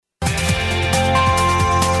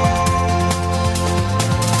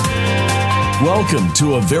Welcome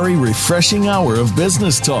to a very refreshing hour of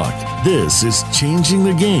business talk. This is Changing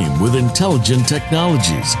the Game with Intelligent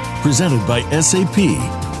Technologies, presented by SAP,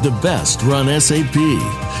 the best run SAP.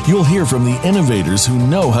 You'll hear from the innovators who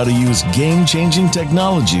know how to use game-changing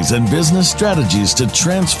technologies and business strategies to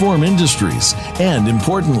transform industries. And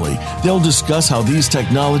importantly, they'll discuss how these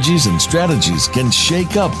technologies and strategies can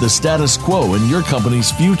shake up the status quo in your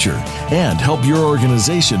company's future and help your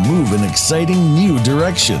organization move in exciting new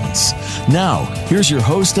directions. Now, here's your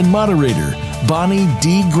host and moderator, Bonnie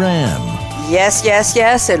D. Graham.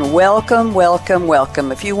 Yes, and welcome.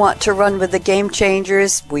 If you want to run with the game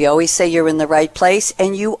changers, we always say you're in the right place,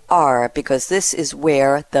 and you are, because this is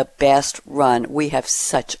where the best run. We have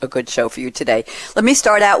such a good show for you today. Let me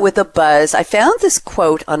start out with a buzz. I found this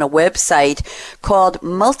quote on a website called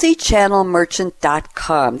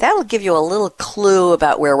multichannelmerchant.com. That'll give you a little clue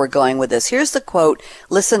about where we're going with this. Here's the quote.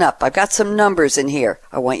 Listen up. I've got some numbers in here.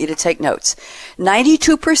 I want you to take notes.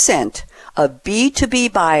 92% of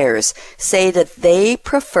B2B buyers say that they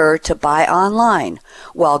prefer to buy online,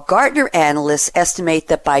 while Gartner analysts estimate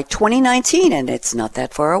that by 2019, and it's not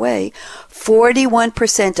that far away,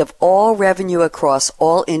 41% of all revenue across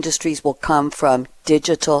all industries will come from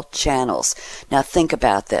digital channels. Now think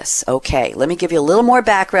about this. Okay, let me give you a little more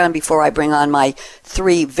background before I bring on my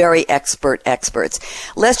three very experts.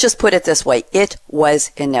 Let's just put it this way. It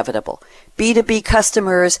was inevitable. B2B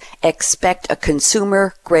customers expect a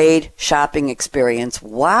consumer-grade shopping experience.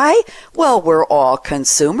 Why? Well, we're all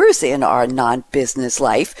consumers in our non-business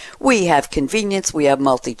life. We have convenience. We have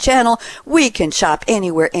multi-channel. We can shop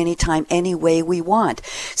anywhere, anytime, any way we want.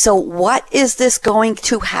 So what is this going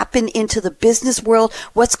to happen into the business world?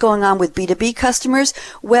 What's going on with B2B customers?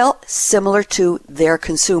 Well, similar to their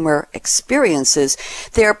consumer experiences,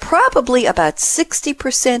 they're probably about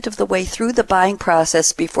 60% of the way through the buying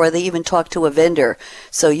process before they even talk to a vendor.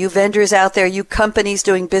 So you vendors out there, you companies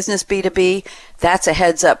doing business B2B, that's a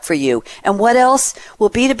heads up for you. And what else? Well,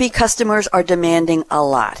 B2B customers are demanding a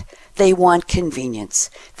lot. They want convenience.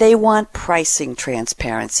 They want pricing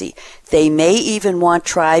transparency. They may even want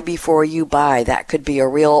try before you buy. That could be a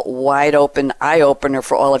real wide open eye-opener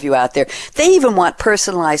for all of you out there. They even want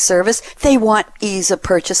personalized service. They want ease of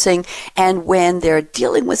purchasing. And when they're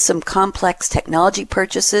dealing with some complex technology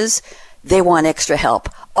purchases, they want extra help.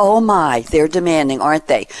 Oh my, they're demanding, aren't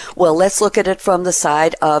they? Well, let's look at it from the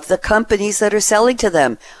side of the companies that are selling to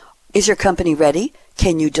them. Is your company ready?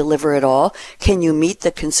 Can you deliver it all? Can you meet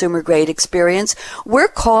the consumer grade experience? We're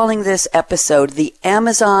calling this episode the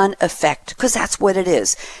Amazon Effect, because that's what it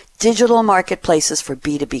is. Digital marketplaces for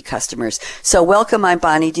B2B customers. So welcome, I'm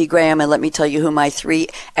Bonnie D. Graham, and let me tell you who my three,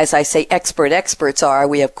 as I say, experts are.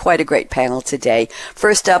 We have quite a great panel today.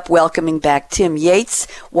 First up, welcoming back Tim Yates,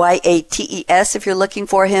 Y-A-T-E-S if you're looking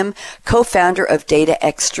for him, co-founder of Data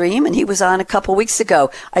Extreme, and he was on a couple weeks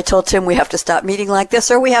ago. I told Tim we have to stop meeting like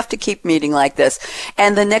this, or we have to keep meeting like this.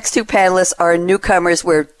 And the next two panelists are newcomers.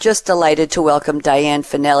 We're just delighted to welcome Diane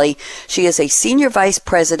Finelli. She is a senior vice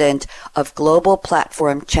president of global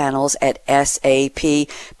platform channels at SAP.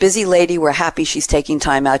 Busy lady. We're happy she's taking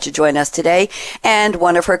time out to join us today. And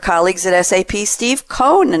one of her colleagues at SAP, Steve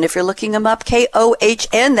Cohn. And if you're looking him up,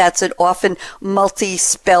 K-O-H-N, that's an often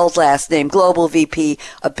multi-spelled last name. Global VP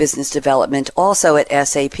of Business Development, also at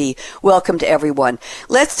SAP. Welcome to everyone.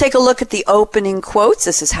 Let's take a look at the opening quotes.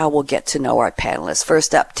 This is how we'll get to know our panelists.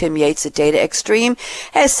 First up, Tim Yates at Data Extreme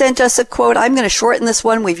has sent us a quote. I'm going to shorten this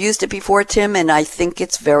one. We've used it before, Tim, and I think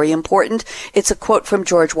it's very important. It's a quote from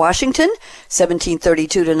George Washington,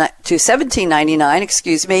 1732 to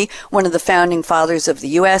 1799, one of the founding fathers of the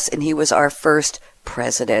U.S., and he was our first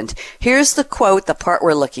president. Here's the quote, the part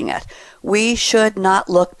we're looking at. We should not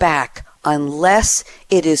look back unless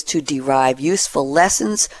it is to derive useful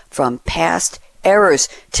lessons from past errors.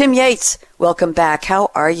 Tim Yates, welcome back. How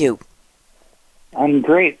are you? I'm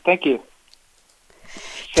great. Thank you.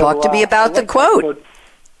 Talk to me about the quote.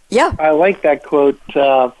 Yeah. I like that quote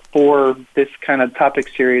for this kind of topic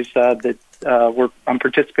series that I'm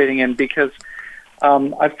participating in, because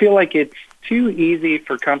I feel like it's too easy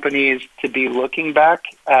for companies to be looking back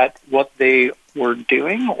at what they were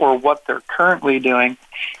doing or what they're currently doing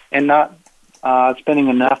and not spending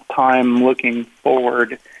enough time looking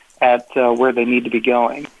forward at where they need to be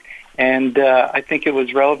going. And I think it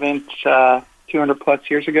was relevant 200 plus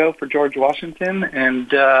years ago for George Washington,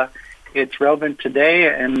 and it's relevant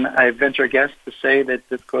today, and I venture a guess to say that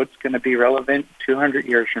this quote's going to be relevant 200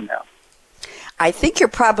 years from now. I think you're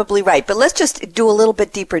probably right, but let's just do a little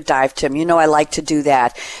bit deeper dive, Tim. You know I like to do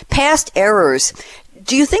that. Past errors.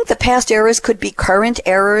 Do you think the past errors could be current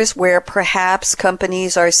errors where perhaps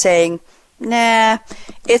companies are saying, Nah,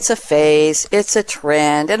 it's a phase, it's a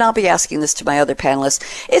trend, and I'll be asking this to my other panelists.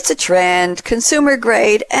 It's a trend, consumer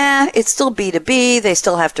grade, it's still B2B. They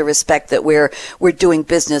still have to respect that we're doing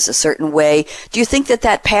business a certain way. Do you think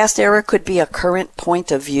that past era could be a current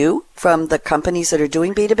point of view from the companies that are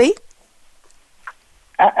doing B2B?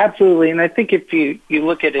 Absolutely, and I think if you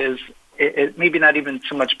look at it as it maybe not even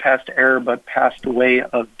so much past era, but past way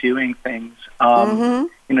of doing things.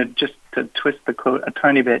 Just to twist the quote a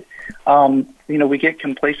tiny bit, we get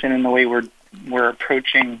complacent in the way we're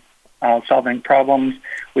approaching solving problems.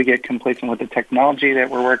 We get complacent with the technology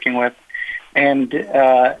that we're working with, and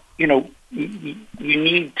you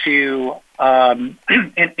need to,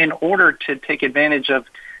 in order to take advantage of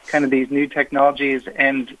kind of these new technologies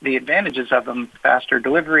and the advantages of them, faster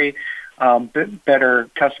delivery, better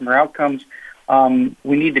customer outcomes.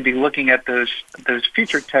 We need to be looking at those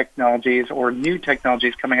future technologies or new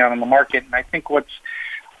technologies coming out on the market. And I think what's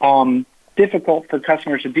difficult for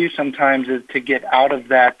customers to do sometimes is to get out of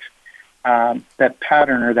that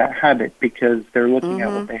pattern or that habit, because they're looking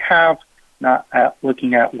at what they have, not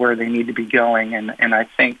looking at where they need to be going. And I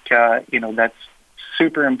think that's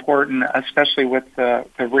super important, especially with the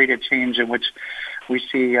rate of change in which we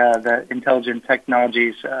see the intelligent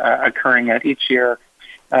technologies occurring at each year.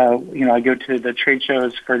 I go to the trade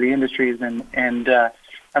shows for the industries, and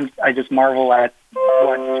I just marvel at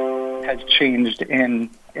what has changed in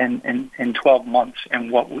 12 months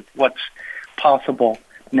and what's possible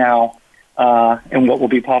now, and what will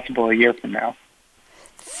be possible a year from now.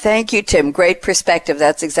 Thank you, Tim. Great perspective.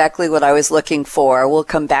 That's exactly what I was looking for. We'll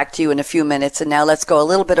come back to you in a few minutes. And now let's go a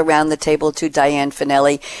little bit around the table to Diane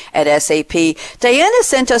Finelli at SAP. Diana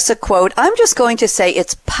sent us a quote. I'm just going to say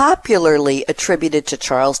it's popularly attributed to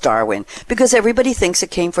Charles Darwin because everybody thinks it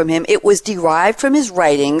came from him. It was derived from his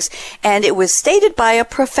writings, and it was stated by a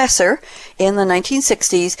professor in the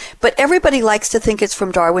 1960s, but everybody likes to think it's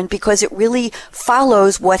from Darwin because it really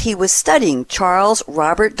follows what he was studying. Charles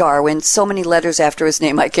Robert Darwin, so many letters after his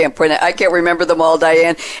name, I can't remember them all,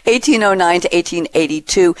 Diane. 1809 to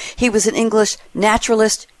 1882. He was an English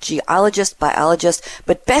naturalist, geologist, biologist,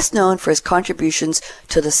 but best known for his contributions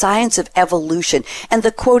to the science of evolution. And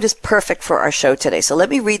the quote is perfect for our show today. So let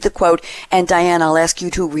me read the quote, and Diane, I'll ask you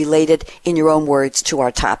to relate it in your own words to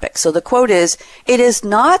our topic. So the quote is, "It is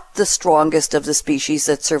not the strongest of the species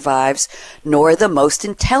that survives, nor the most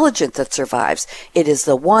intelligent that survives. It is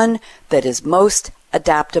the one that is most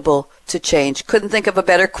adaptable to change." Couldn't think of a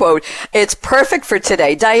better quote. It's perfect for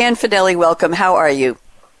today. Diane Finelli, welcome. How are you?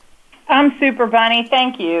 I'm super, Bonnie.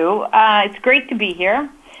 Thank you. It's great to be here.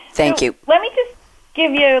 Thank you. Let me just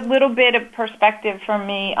give you a little bit of perspective from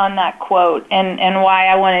me on that quote and why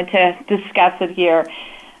I wanted to discuss it here.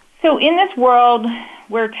 So in this world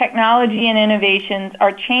where technology and innovations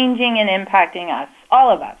are changing and impacting us, all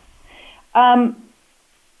of us,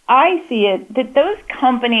 I see it that those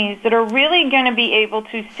companies that are really going to be able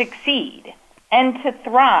to succeed and to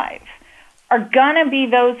thrive are going to be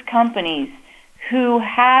those companies who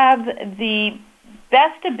have the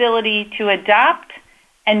best ability to adapt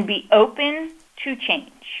and be open to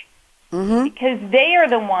change. Because they are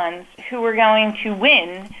the ones who are going to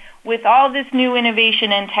win with all this new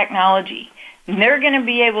innovation and technology. And they're going to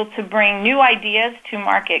be able to bring new ideas to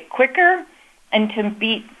market quicker and to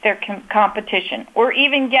beat their competition, or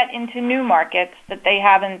even get into new markets that they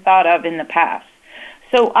haven't thought of in the past.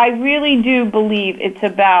 So I really do believe it's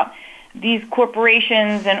about these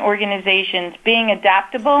corporations and organizations being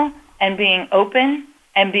adaptable and being open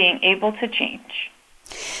and being able to change.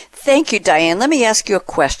 Thank you, Diane. Let me ask you a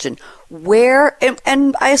question. Where,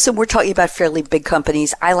 and I assume we're talking about fairly big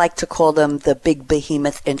companies. I like to call them the big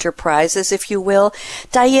behemoth enterprises, if you will.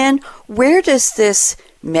 Diane, where does this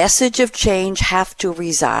message of change have to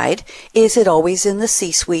reside? Is it always in the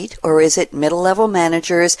C-suite, or is it middle-level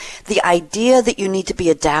managers? The idea that you need to be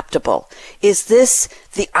adaptable, is this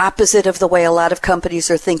the opposite of the way a lot of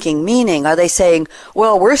companies are thinking? Meaning, are they saying,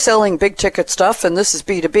 well, we're selling big-ticket stuff, and this is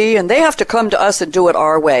B2B, and they have to come to us and do it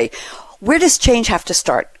our way? Where does change have to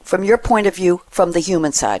start, from your point of view, from the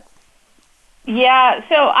human side? Yeah,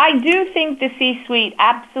 so I do think the C-suite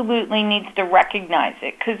absolutely needs to recognize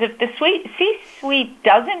it, because if the C-suite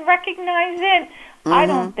doesn't recognize it, I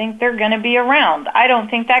don't think they're going to be around. I don't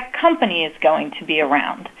think that company is going to be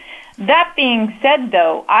around. That being said,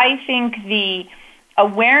 though, I think the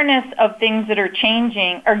awareness of things that are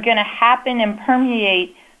changing are going to happen and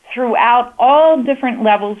permeate throughout all different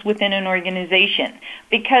levels within an organization,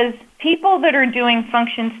 because people that are doing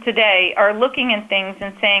functions today are looking at things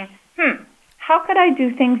and saying, how could I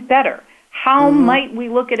do things better? How might we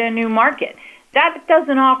look at a new market? That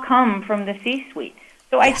doesn't all come from the C-suite.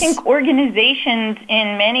 So I think organizations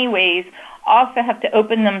in many ways also have to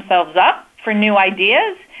open themselves up for new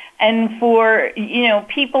ideas and for,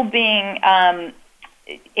 people being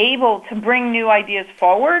able to bring new ideas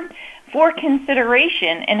forward for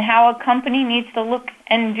consideration in how a company needs to look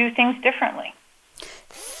and do things differently.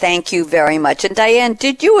 Thank you very much. And Diane,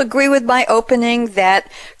 did you agree with my opening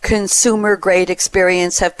that consumer-grade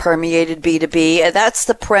experience have permeated B2B? That's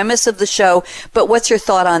the premise of the show, but what's your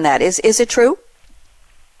thought on that? Is it true?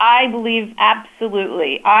 I believe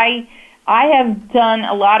absolutely. I have done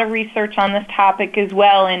a lot of research on this topic as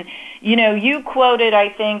well, and you quoted, I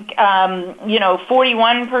think,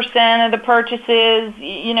 41% of the purchases,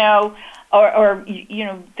 or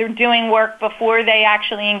they're doing work before they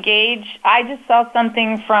actually engage. I just saw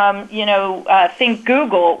something from, Think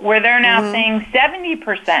Google, where they're now saying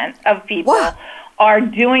 70% of people are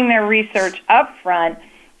doing their research up front,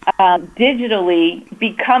 digitally,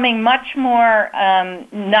 becoming much more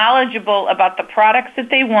knowledgeable about the products that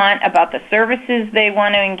they want, about the services they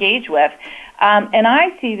want to engage with. And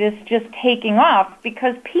I see this just taking off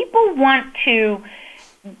because people want to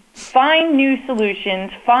find new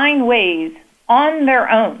solutions, find ways on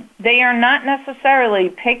their own. They are not necessarily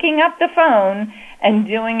picking up the phone and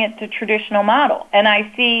doing it the traditional model. And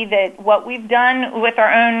I see that what we've done with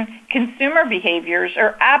our own consumer behaviors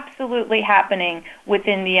are absolutely happening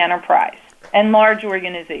within the enterprise and large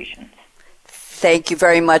organizations. Thank you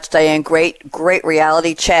very much, Diane. Great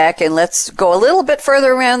reality check. And let's go a little bit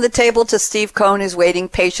further around the table to Steve Cohn, who's waiting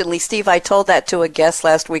patiently. Steve, I told that to a guest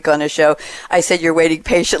last week on a show. I said, you're waiting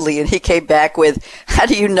patiently. And he came back with, how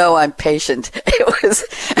do you know I'm patient? It was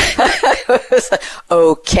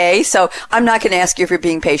okay. So I'm not going to ask you if you're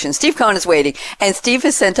being patient. Steve Cohn is waiting. And Steve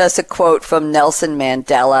has sent us a quote from Nelson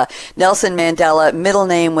Mandela. Nelson Mandela, middle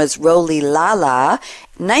name was Rolihlahla.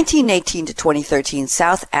 1918 to 2013,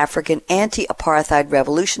 South African anti-apartheid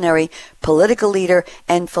revolutionary, political leader,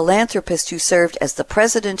 and philanthropist who served as the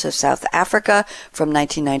president of South Africa from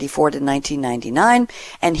 1994 to 1999.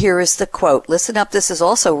 And here is the quote. Listen up. This is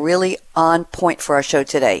also really on point for our show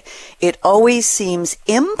today. It always seems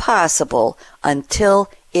impossible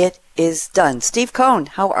until it is done. Steve Cohn,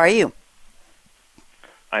 how are you?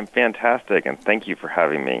 I'm fantastic, and thank you for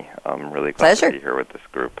having me. I'm really glad to be here with this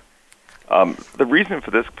group. The reason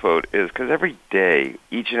for this quote is because every day,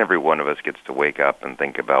 each and every one of us gets to wake up and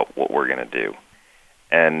think about what we're going to do.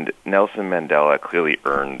 And Nelson Mandela clearly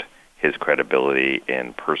earned his credibility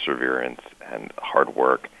in perseverance and hard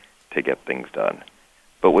work to get things done.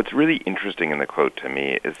 But what's really interesting in the quote to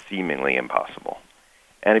me is seemingly impossible.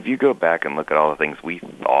 And if you go back and look at all the things we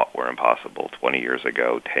thought were impossible 20 years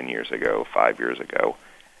ago, 10 years ago, 5 years ago,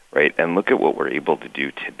 right, and look at what we're able to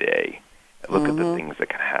do today, look at the things that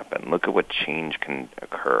can happen. Look at what change can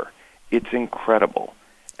occur. It's incredible.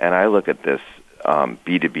 And I look at this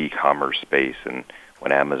B2B commerce space and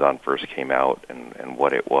when Amazon first came out and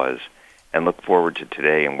what it was, and look forward to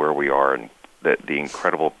today and where we are and the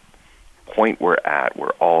incredible point we're at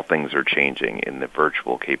where all things are changing in the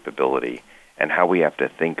virtual capability and how we have to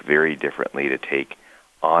think very differently to take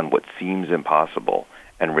on what seems impossible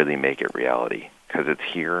and really make it reality. Because it's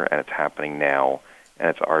here and it's happening now. And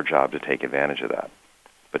it's our job to take advantage of that.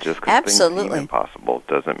 But just because things seem impossible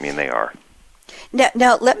doesn't mean they are.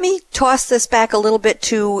 Now, let me toss this back a little bit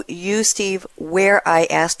to you, Steve, where I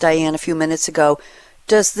asked Diane a few minutes ago,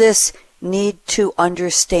 does this need to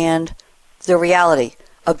understand the reality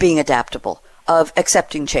of being adaptable, of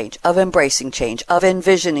accepting change, of embracing change, of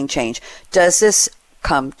envisioning change? Does this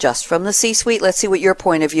come just from the C-suite? Let's see what your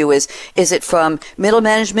point of view is. Is it from middle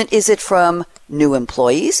management? Is it from new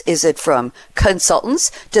employees? Is it from consultants?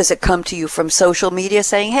 Does it come to you from social media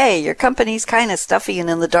saying, hey, your company's kind of stuffy and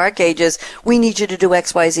in the dark ages. We need you to do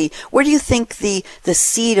X, Y, Z. Where do you think the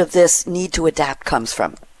seed of this need to adapt comes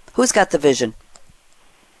from? Who's got the vision?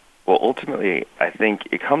 Well, ultimately, I think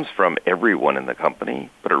it comes from everyone in the company,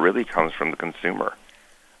 but it really comes from the consumer.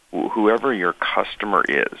 Whoever your customer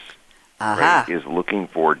is, right, is looking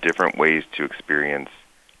for different ways to experience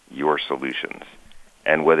your solutions.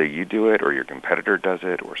 And whether you do it or your competitor does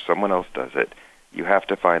it or someone else does it, you have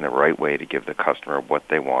to find the right way to give the customer what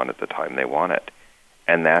they want at the time they want it.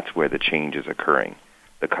 And that's where the change is occurring.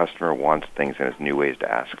 The customer wants things and has new ways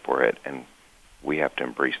to ask for it, and we have to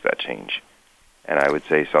embrace that change. And I would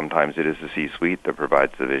say sometimes it is the C-suite that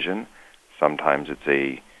provides the vision. Sometimes it's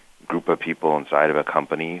a group of people inside of a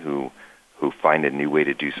company who find a new way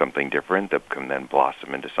to do something different that can then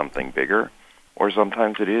blossom into something bigger. Or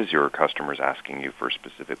sometimes it is your customers asking you for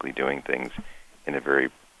specifically doing things in a very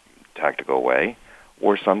tactical way.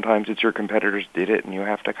 Or sometimes it's your competitors did it and you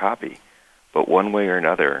have to copy. But one way or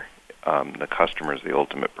another, the customer is the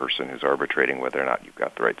ultimate person who's arbitrating whether or not you've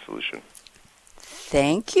got the right solution.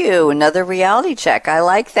 Thank you. Another reality check. I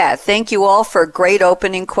like that. Thank you all for great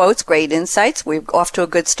opening quotes, great insights. We're off to a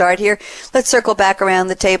good start here. Let's circle back around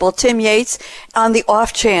the table. Tim Yates, on the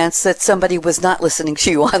off chance that somebody was not listening to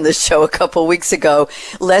you on the show a couple weeks ago,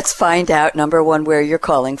 let's find out, number one, where you're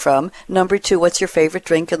calling from. Number two, what's your favorite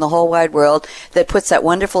drink in the whole wide world that puts that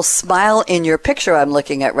wonderful smile in your picture I'm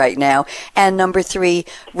looking at right now? And number three,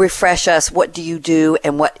 refresh us. What do you do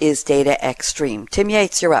and what is Data Extreme? Tim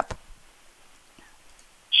Yates, you're up.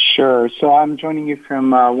 Sure. So I'm joining you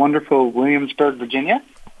from wonderful Williamsburg, Virginia.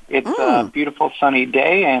 It's a beautiful sunny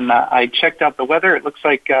day, and I checked out the weather. It looks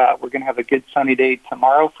like we're going to have a good sunny day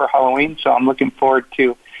tomorrow for Halloween, so I'm looking forward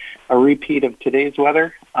to a repeat of today's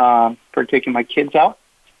weather for taking my kids out.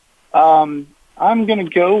 I'm going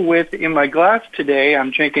to go with, in my glass today,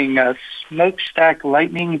 I'm drinking a Smokestack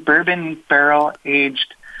Lightning Bourbon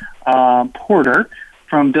Barrel-Aged Porter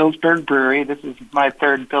from Billsburg Brewery. This is my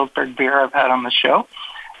third Billsburg beer I've had on the show.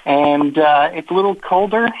 And it's a little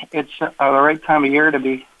colder. It's the right time of year to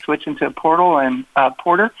be switching to a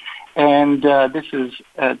porter. And this is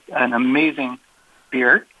an amazing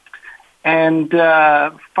beer. And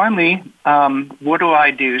finally, what do I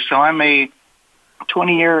do? So I'm a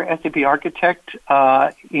 20-year SAP architect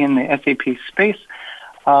in the SAP space.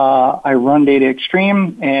 I run Data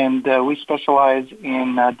Extreme, and we specialize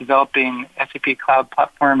in developing SAP Cloud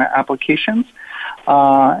Platform applications.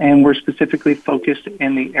 And we're specifically focused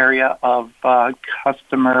in the area of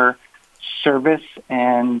customer service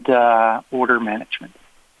and order management.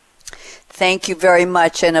 Thank you very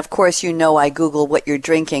much. And of course, you know I Google what you're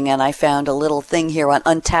drinking, and I found a little thing here on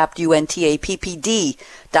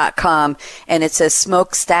untapped.com, and it says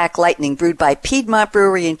Smokestack Lightning, brewed by Piedmont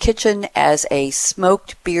Brewery and Kitchen as a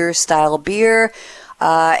smoked beer style beer.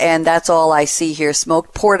 And that's all I see here.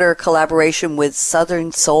 Smoked porter collaboration with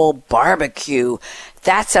Southern Soul Barbecue.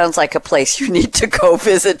 That sounds like a place you need to go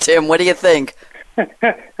visit, Tim. What do you think?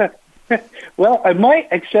 Well, I might,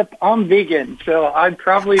 except I'm vegan, so I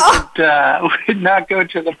probably would not go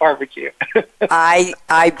to the barbecue.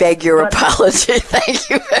 I beg your apology. Thank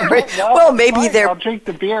you very much. Well, maybe they're... I'll drink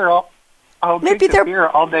the beer. I'll drink the beer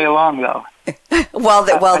all day long, though.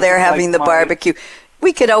 while they're having the barbecue.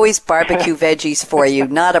 We could always barbecue veggies for you.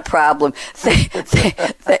 Not a problem.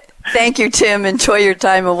 Thank you, Tim. Enjoy your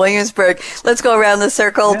time in Williamsburg. Let's go around the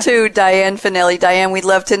circle to Diane Finelli. Diane, we'd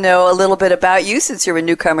love to know a little bit about you since you're a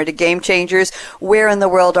newcomer to Game Changers. Where in the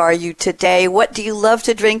world are you today? What do you love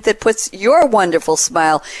to drink that puts your wonderful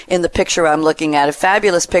smile in the picture I'm looking at? A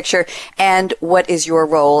fabulous picture. And what is your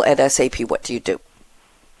role at SAP? What do you do?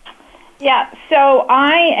 Yeah, so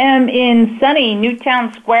I am in sunny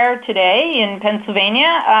Newtown Square today in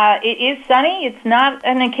Pennsylvania. It is sunny. It's not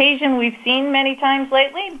an occasion we've seen many times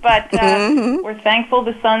lately, but we're thankful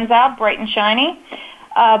the sun's out, bright and shiny.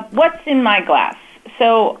 What's in my glass?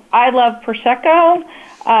 So I love Prosecco.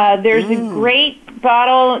 There's a great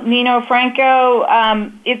bottle, Nino Franco.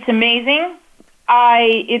 It's amazing.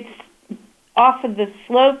 It's off of the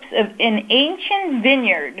slopes of an ancient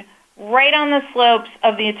vineyard right on the slopes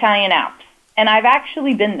of the Italian Alps. And I've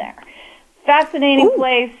actually been there. Fascinating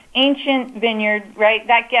place, ancient vineyard, right?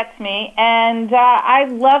 That gets me. And I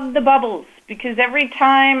love the bubbles because every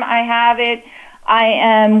time I have it, I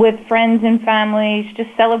am with friends and families just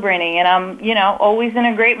celebrating. And I'm, always in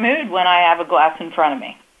a great mood when I have a glass in front of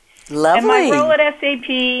me. Lovely. And my role at SAP,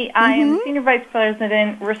 I am Senior Vice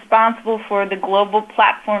President responsible for the global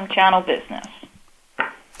platform channel business.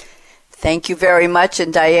 Thank you very much.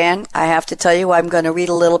 And Diane, I have to tell you, I'm going to read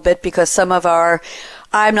a little bit because some of our,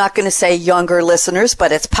 I'm not going to say younger listeners,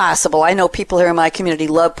 but it's possible. I know people here in my community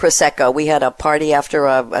love Prosecco. We had a party after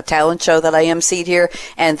a talent show that I emceed here,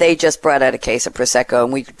 and they just brought out a case of Prosecco,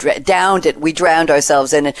 and we downed it. We drowned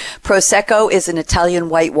ourselves in it. Prosecco is an Italian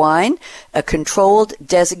white wine. A controlled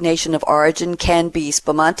designation of origin can be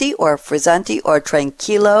Spumante or Frizzante or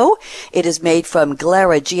Tranquillo. It is made from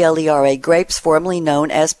Glera, Glera grapes, formerly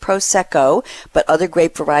known as Prosecco, but other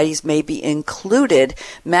grape varieties may be included,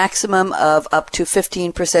 maximum of up to 15%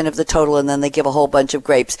 of the total, and then they give a whole bunch of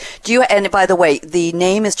grapes. And by the way, the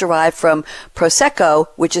name is derived from Prosecco,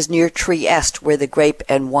 which is near Trieste, where the grape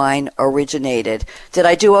and wine originated. Did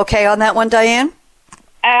I do okay on that one, Diane?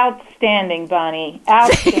 Outstanding, Bonnie.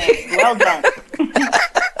 Outstanding. Well done.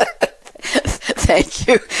 Thank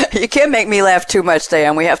you. You can't make me laugh too much,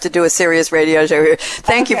 Diane. We have to do a serious radio show here.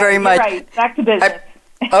 Thank you very much. Right. Back to business.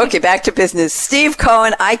 Okay, back to business. Steve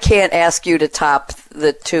Cohen, I can't ask you to top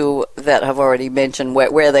the two that have already mentioned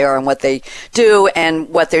where they are and what they do and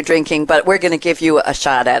what they're drinking, but we're going to give you a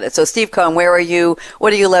shot at it. So, Steve Cohen, where are you?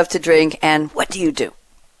 What do you love to drink? And what do you do?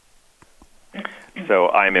 So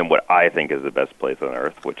I'm in what I think is the best place on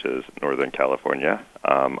earth, which is Northern California.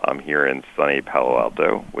 I'm here in sunny Palo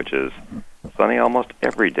Alto, which is sunny almost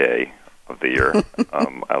every day of the year.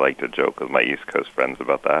 I like to joke with my East Coast friends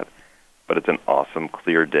about that. But it's an awesome,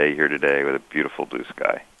 clear day here today with a beautiful blue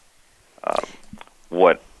sky.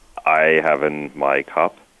 What I have in my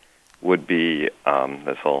cup would be,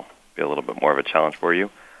 this will be a little bit more of a challenge for you,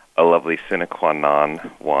 a lovely sine qua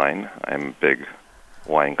non wine. I'm a big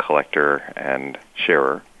wine collector and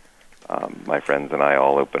sharer. My friends and I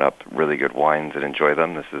all open up really good wines and enjoy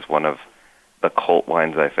them. This is one of the cult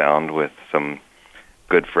wines I found with some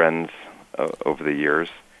good friends over the years.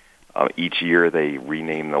 Each year they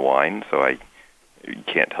rename the wine, so I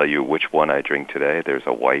can't tell you which one I drink today. There's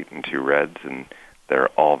a white and two reds, and they're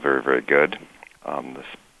all very, very good.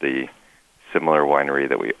 The similar winery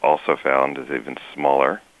that we also found is even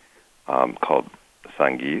smaller, called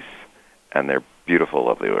Sanguis, and they're beautiful,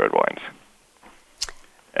 lovely red wines.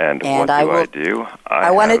 And what I do?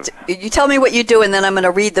 You tell me what you do, and then I'm going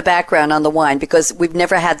to read the background on the wine, because we've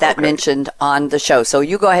never had that mentioned on the show. So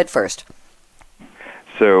you go ahead first.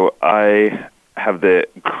 So I have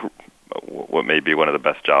what may be one of the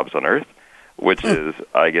best jobs on earth, which is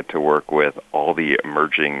I get to work with all the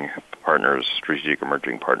emerging partners, strategic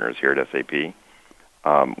emerging partners here at SAP,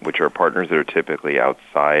 which are partners that are typically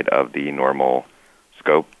outside of the normal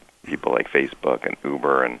scope, people like Facebook and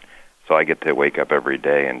Uber. And so I get to wake up every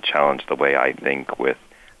day and challenge the way I think with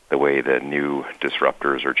the way the new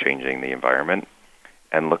disruptors are changing the environment,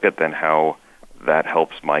 and look at then how that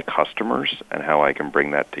helps my customers and how I can bring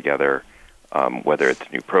that together, whether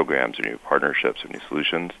it's new programs or new partnerships or new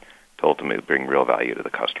solutions, to ultimately bring real value to the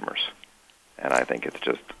customers. And I think it's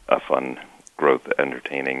just a fun, growth,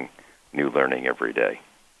 entertaining, new learning every day.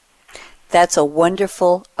 That's a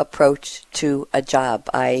wonderful approach to a job.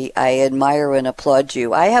 I admire and applaud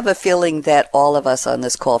you. I have a feeling that all of us on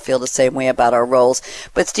this call feel the same way about our roles.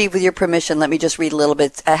 But Steve, with your permission, let me just read a little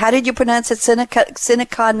bit. How did you pronounce it? Sine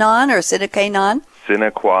qua non or sine qua non?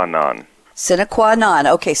 Sine qua non. Sine qua non.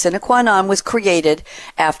 Okay, sine qua non was created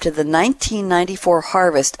after the 1994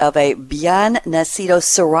 harvest of a Bien Nacido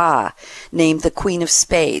Syrah named the Queen of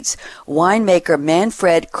Spades. Winemaker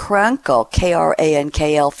Manfred Krankel,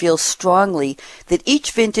 Krankl, feels strongly that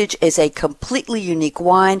each vintage is a completely unique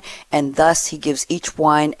wine, and thus he gives each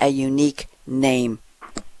wine a unique name.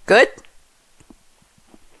 Good?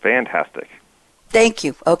 Fantastic. Thank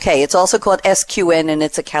you. Okay, it's also called SQN, and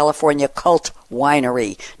it's a California cult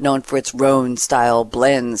winery known for its Rhone-style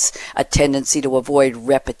blends, a tendency to avoid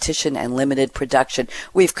repetition and limited production.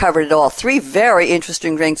 We've covered it all. 3 very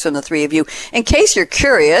interesting drinks from the 3 of you. In case you're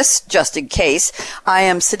curious, just in case, I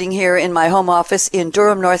am sitting here in my home office in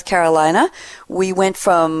Durham, North Carolina. We went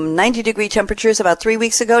from 90-degree temperatures about 3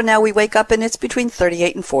 weeks ago. Now we wake up and it's between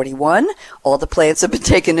 38 and 41. All the plants have been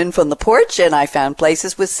taken in from the porch, and I found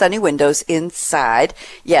places with sunny windows inside.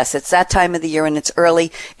 Yes, it's that time of the year and it's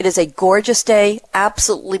early. It is a gorgeous day.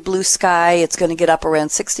 Absolutely blue sky. It's going to get up around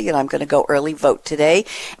 60, and I'm going to go early vote today.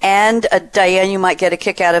 And Diane, you might get a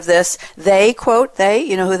kick out of this. They, quote,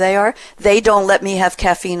 you know who they are? They don't let me have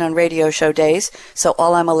caffeine on radio show days, so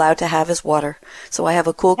all I'm allowed to have is water. So I have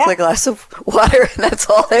a cool, clear glass of water, and that's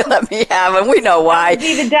all they let me have, and we know why. That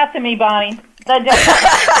would be the death of me, Bonnie. The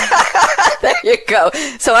death. There you go.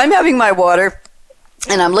 So I'm having my water.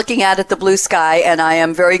 And I'm looking out at the blue sky, and I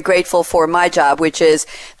am very grateful for my job, which is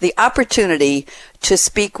the opportunity to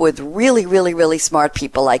speak with really, really, really smart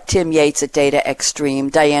people like Tim Yates at Data Extreme,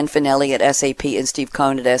 Diane Finelli at SAP, and Steve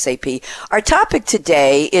Cohn at SAP. Our topic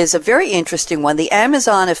today is a very interesting one, the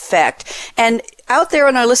Amazon effect. And out there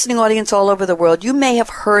in our listening audience all over the world, you may have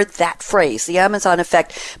heard that phrase, the Amazon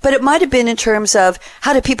effect, but it might have been in terms of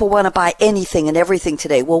how do people want to buy anything and everything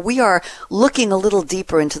today? Well, we are looking a little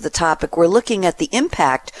deeper into the topic. We're looking at the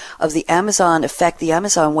impact of the Amazon effect, the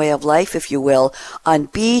Amazon way of life, if you will, on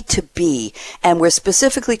B2B. And we're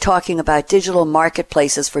specifically talking about digital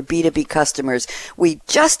marketplaces for B2B customers. We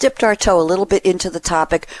just dipped our toe a little bit into the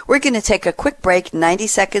topic. We're going to take a quick break, 90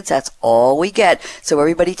 seconds. That's all we get. So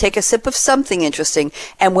everybody take a sip of something interesting.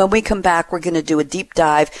 And when we come back, we're going to do a deep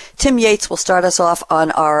dive. Tim Yates will start us off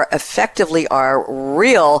on our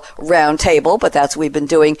real round table, but that's what we've been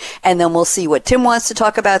doing. And then we'll see what Tim wants to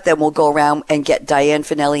talk about. Then we'll go around and get Diane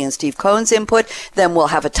Finelli and Steve Cohn's input. Then we'll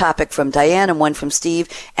have a topic from Diane and one from Steve,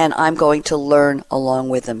 and I'm going to learn along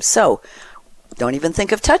with them. So don't even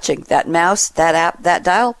think of touching that mouse, that app, that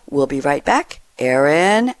dial. We'll be right back.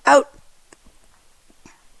 Aaron, out.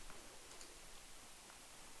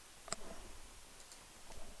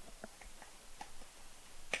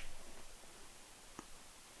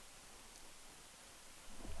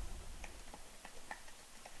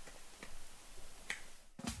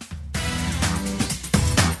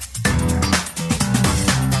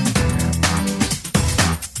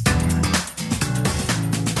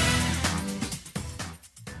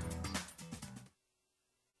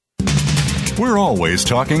 We're always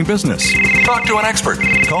talking business. Talk to an expert.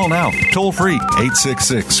 Call now, toll free,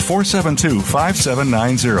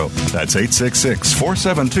 866-472-5790. That's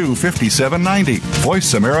 866-472-5790.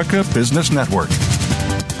 Voice America Business Network.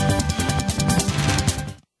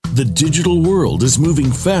 The digital world is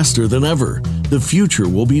moving faster than ever. The future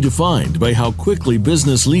will be defined by how quickly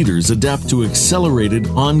business leaders adapt to accelerated,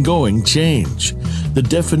 ongoing change. The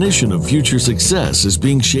definition of future success is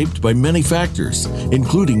being shaped by many factors,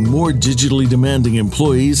 including more digitally demanding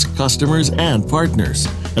employees, customers, and partners,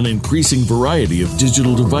 an increasing variety of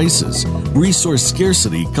digital devices, resource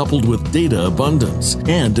scarcity coupled with data abundance,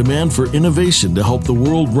 and demand for innovation to help the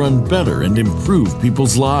world run better and improve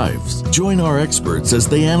people's lives. Join our experts as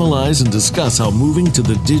they analyze and discuss how moving to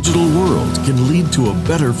the digital world can lead to a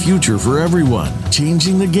better future for everyone.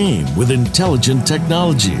 Changing the Game with Intelligent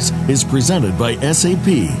Technologies is presented by SAP.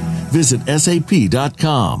 Visit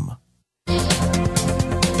sap.com.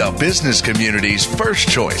 The business community's first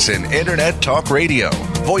choice in Internet Talk Radio.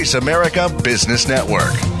 Voice America Business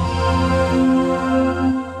Network.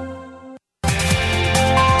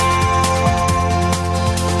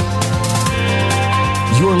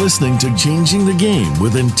 You're listening to Changing the Game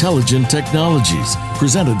with Intelligent Technologies,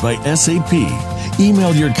 presented by SAP.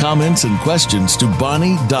 Email your comments and questions to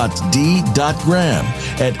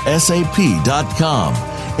bonnie.d.graham@sap.com.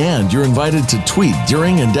 And you're invited to tweet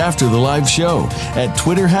during and after the live show at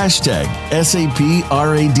Twitter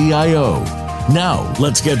 #SAPRADIO. Now,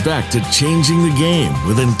 let's get back to Changing the Game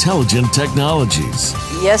with Intelligent Technologies.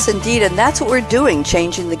 Yes, indeed, and that's what we're doing,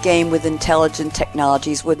 changing the game with Intelligent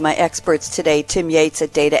Technologies with my experts today, Tim Yates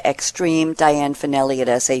at Data Extreme, Diane Finelli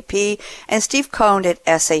at SAP, and Steve Cohn at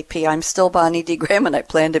SAP. I'm still Bonnie D. Graham, and I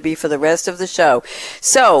plan to be for the rest of the show.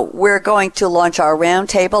 So we're going to launch our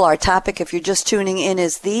roundtable. Our topic, if you're just tuning in,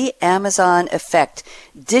 is the Amazon effect.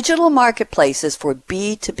 Digital marketplaces for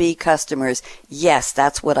B2B customers. Yes,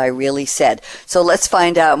 that's what I really said. So let's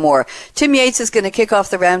find out more. Tim Yates is going to kick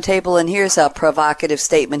off the roundtable, and here's a provocative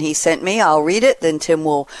statement he sent me. I'll read it, then Tim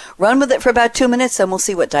will run with it for about 2 minutes, and we'll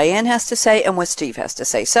see what Diane has to say and what Steve has to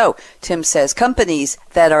say. So, Tim says, companies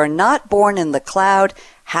that are not born in the cloud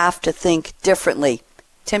have to think differently.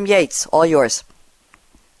 Tim Yates, all yours.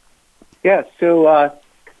 Yeah, so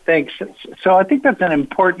thanks. So I think that's an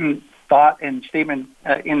important thought and statement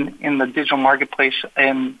in the digital marketplace,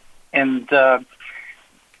 and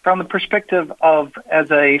from the perspective of,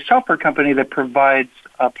 as a software company that provides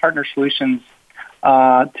partner solutions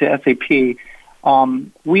to SAP,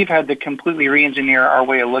 we've had to completely re-engineer our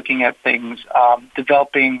way of looking at things,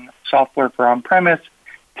 developing software for on-premise,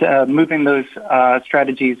 to moving those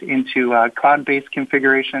strategies into cloud-based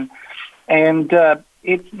configuration. And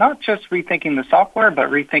it's not just rethinking the software, but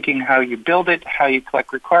rethinking how you build it, how you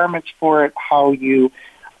collect requirements for it, how you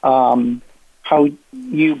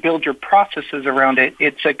build your processes around it.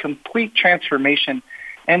 It's a complete transformation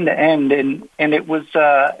end to end, and it was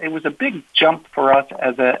a big jump for us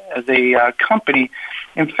as a company.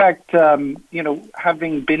 In fact,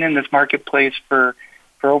 having been in this marketplace for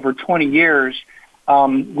over 20 years,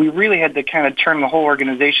 we really had to kind of turn the whole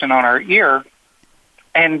organization on our ear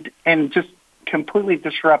and just completely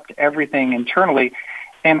disrupt everything internally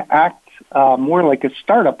and act more like a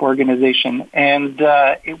startup organization. And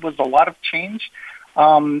it was a lot of change,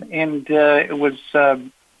 and it was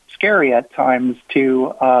scary at times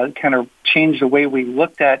to kind of change the way we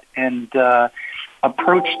looked at and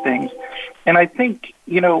approached things. And I think,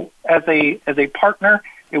 as a partner,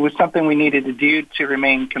 it was something we needed to do to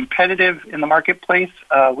remain competitive in the marketplace.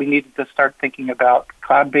 We needed to start thinking about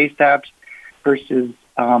cloud-based apps versus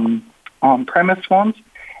on-premise ones.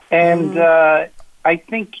 And I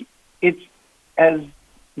think it's as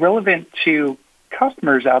relevant to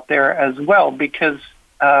customers out there as well, because,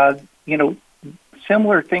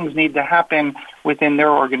 similar things need to happen within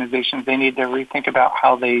their organizations. They need to rethink about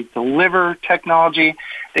how they deliver technology.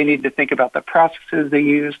 They need to think about the processes they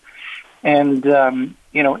use. And,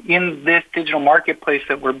 in this digital marketplace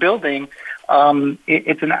that we're building,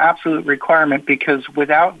 it's an absolute requirement, because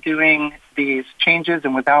without doing these changes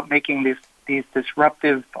and without making these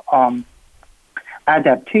disruptive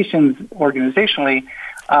adaptations organizationally,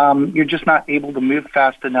 you're just not able to move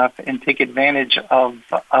fast enough and take advantage of,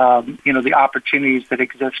 the opportunities that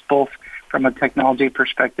exist both from a technology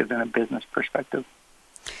perspective and a business perspective.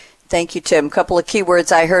 Thank you, Tim. A couple of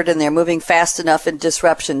keywords I heard in there: moving fast enough and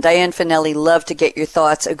disruption. Diane Finelli, love to get your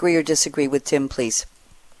thoughts. Agree or disagree with Tim, please.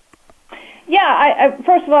 Yeah,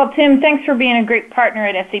 first of all, Tim, thanks for being a great partner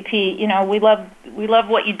at SAP. We love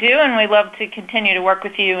what you do, and we love to continue to work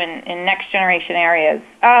with you in next generation areas.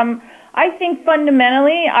 I think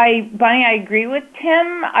fundamentally, Bonnie, I agree with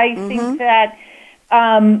Tim. I think that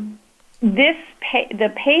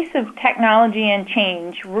the pace of technology and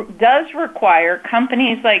change does require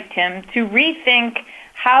companies like Tim to rethink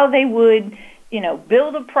how they would,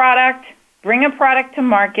 build a product, bring a product to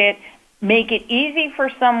market, make it easy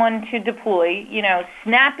for someone to deploy,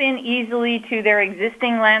 snap in easily to their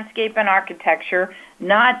existing landscape and architecture,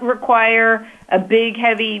 not require a big,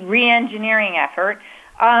 heavy re-engineering effort.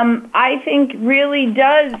 I think really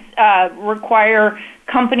does require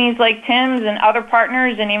companies like Tim's and other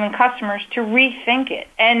partners and even customers to rethink it.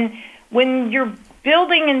 And when you're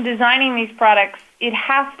building and designing these products, it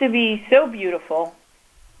has to be so beautiful.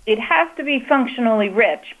 It has to be functionally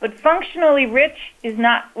rich. But functionally rich is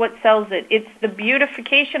not what sells it. It's the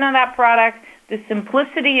beautification of that product, the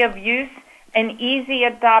simplicity of use, and easy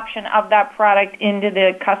adoption of that product into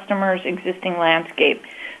the customer's existing landscape.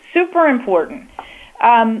 Super important.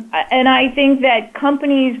 And I think that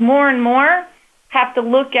companies more and more have to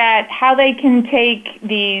look at how they can take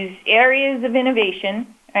these areas of innovation,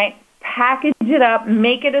 right, package it up,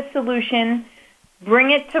 make it a solution,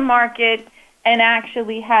 bring it to market, and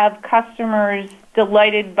actually have customers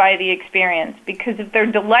delighted by the experience. Because if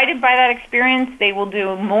they're delighted by that experience, they will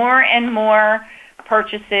do more and more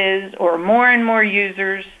purchases or more and more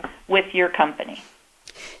users with your company.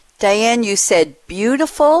 Diane, you said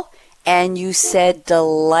beautiful and you said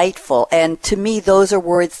delightful. And to me, those are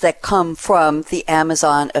words that come from the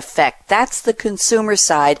Amazon effect. That's the consumer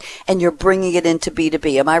side, and you're bringing it into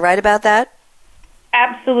B2B. Am I right about that?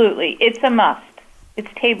 Absolutely. It's a must. It's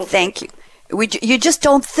table stakes. Thank you. You just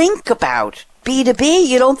don't think about B2B.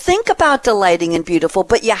 You don't think about delighting and beautiful,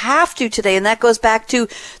 but you have to today. And that goes back to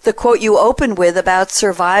the quote you opened with about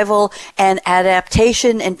survival and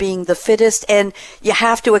adaptation and being the fittest. And you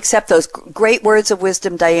have to accept those great words of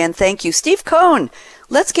wisdom, Diane. Thank you. Steve Cohn,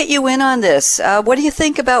 let's get you in on this. What do you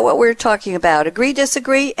think about what we're talking about? Agree,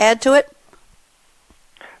 disagree, add to it?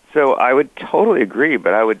 So I would totally agree,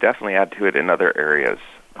 but I would definitely add to it in other areas.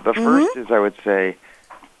 The first is, I would say,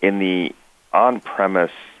 in the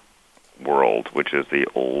on-premise world, which is the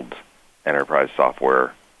old enterprise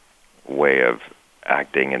software way of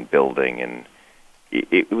acting and building, and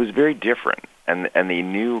it was very different. And the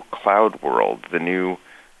new cloud world, the new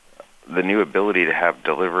ability to have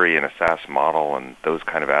delivery in a SaaS model and those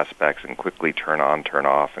kind of aspects, and quickly turn on, turn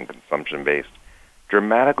off, and consumption-based,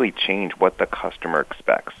 dramatically change what the customer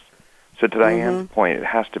expects. So to Diane's point, it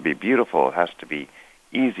has to be beautiful, it has to be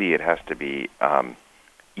easy, it has to be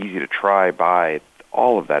easy to try, buy.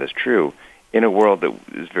 All of that is true in a world that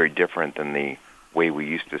is very different than the way we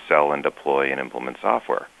used to sell and deploy and implement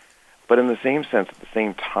software. But in the same sense, at the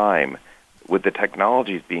same time, with the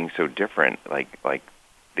technologies being so different, like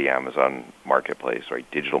the Amazon marketplace or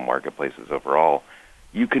digital marketplaces overall,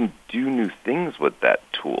 you can do new things with that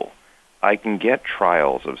tool. I can get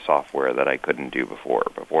trials of software that I couldn't do before.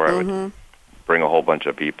 Before I would bring a whole bunch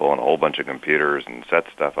of people and a whole bunch of computers and set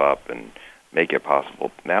stuff up and make it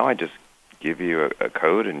possible. Now I just give you a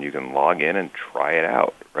code and you can log in and try it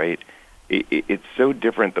out, right? It's so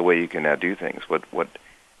different the way you can now do things. What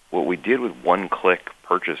we did with one-click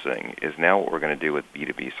purchasing is now what we're going to do with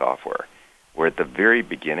B2B software. We're at the very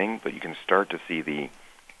beginning, but you can start to see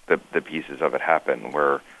the pieces of it happen,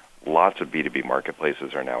 where lots of B2B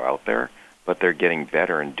marketplaces are now out there, but they're getting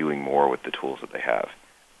better and doing more with the tools that they have.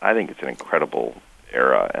 I think it's an incredible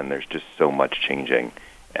era, and there's just so much changing.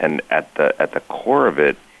 And at the core of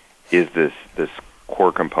it is this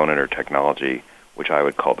core component or technology, which I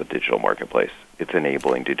would call the digital marketplace. It's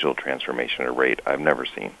enabling digital transformation at a rate I've never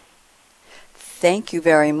seen. Thank you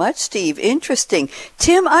very much, Steve. Interesting.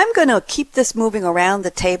 Tim, I'm going to keep this moving around the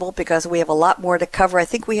table because we have a lot more to cover. I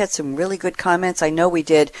think we had some really good comments. I know we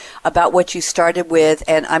did about what you started with.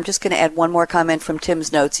 And I'm just going to add one more comment from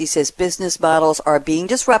Tim's notes. He says, business models are being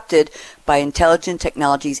disrupted by intelligent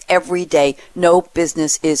technologies every day. No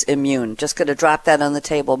business is immune. Just going to drop that on the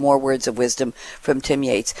table. More words of wisdom from Tim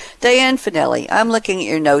Yates. Diane Finelli, I'm looking at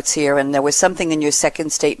your notes here, and there was something in your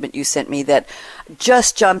second statement you sent me that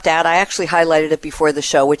just jumped out. I actually highlighted it before the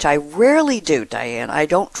show, which I rarely do, Diane. I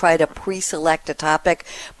don't try to pre-select a topic,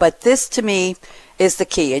 but this to me is the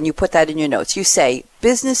key, and you put that in your notes. You say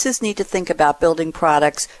businesses need to think about building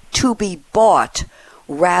products to be bought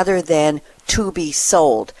rather than to be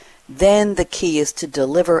sold. Then the key is to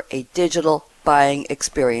deliver a digital buying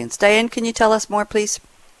experience. Diane, can you tell us more, please?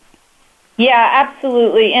 Yeah,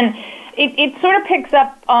 absolutely. And it sort of picks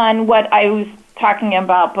up on what I was talking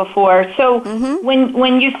about before. So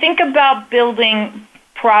when you think about building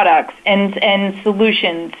products and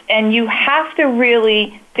solutions, and you have to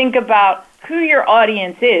really think about who your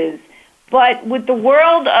audience is, but with the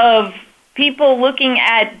world of people looking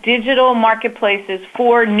at digital marketplaces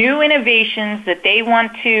for new innovations that they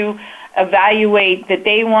want to evaluate, that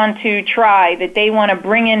they want to try, that they want to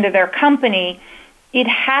bring into their company, it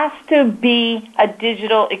has to be a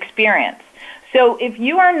digital experience. So if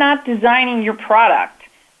you are not designing your product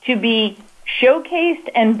to be showcased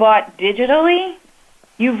and bought digitally,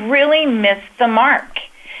 you've really missed the mark.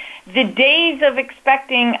 The days of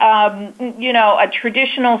expecting, a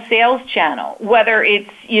traditional sales channel, whether it's,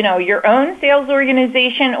 your own sales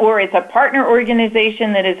organization or it's a partner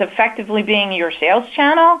organization that is effectively being your sales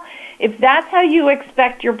channel, if that's how you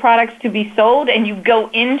expect your products to be sold and you go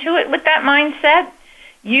into it with that mindset,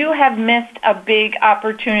 you have missed a big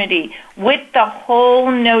opportunity with the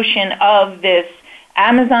whole notion of this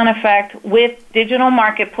Amazon effect with digital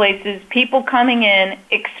marketplaces, people coming in,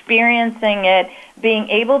 experiencing it, being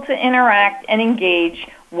able to interact and engage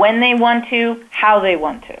when they want to, how they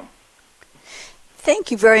want to.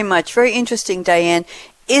 Thank you very much. Very interesting, Diane.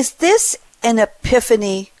 Is this an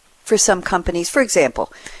epiphany for some companies? For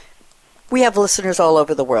example, we have listeners all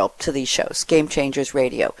over the world to these shows, Game Changers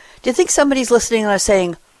Radio. Do you think somebody's listening and are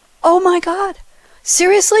saying, oh my God,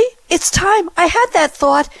 seriously? It's time. I had that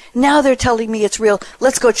thought. Now they're telling me it's real.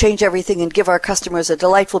 Let's go change everything and give our customers a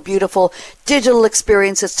delightful, beautiful digital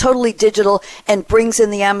experience that's totally digital and brings in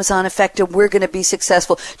the Amazon effect, and we're going to be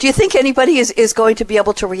successful. Do you think anybody is going to be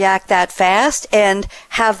able to react that fast and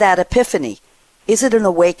have that epiphany? Is it an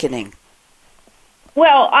awakening?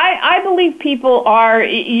 Well, I believe people are,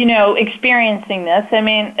 experiencing this. I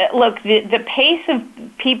mean, look, the pace of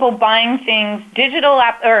people buying things,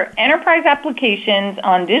 or enterprise applications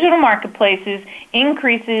on digital marketplaces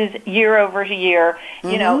increases year over year,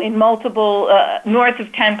 in multiple, north of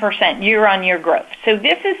 10% year-on-year growth. So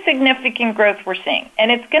this is significant growth we're seeing, and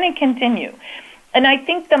it's going to continue. And I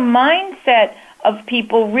think the mindset of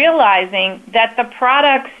people realizing that the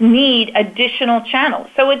products need additional channels.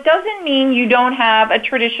 So it doesn't mean you don't have a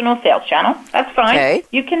traditional sales channel. That's fine. Okay.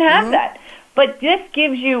 You can have that. But this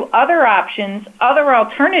gives you other options, other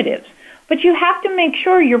alternatives. But you have to make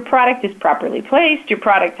sure your product is properly placed, your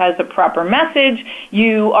product has a proper message,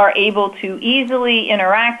 you are able to easily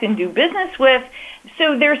interact and do business with.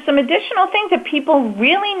 So there's some additional things that people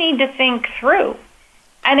really need to think through.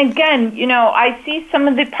 And again, I see some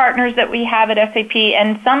of the partners that we have at SAP,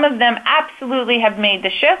 and some of them absolutely have made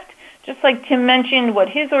the shift, just like Tim mentioned what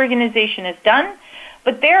his organization has done.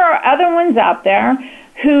 But there are other ones out there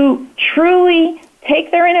who truly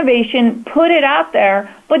take their innovation, put it out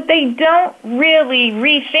there, but they don't really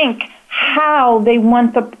rethink how they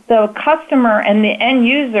want the customer and the end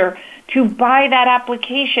user to buy that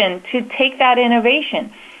application, to take that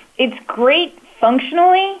innovation. It's great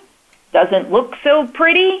functionally, doesn't look so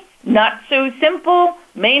pretty, not so simple,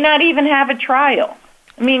 may not even have a trial.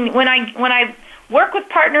 I mean, when I work with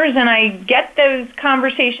partners and I get those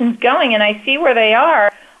conversations going and I see where they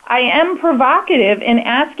are, I am provocative in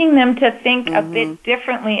asking them to think a bit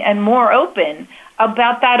differently and more open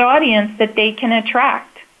about that audience that they can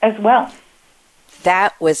attract as well.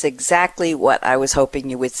 That was exactly what I was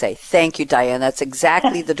hoping you would say. Thank you, Diane. That's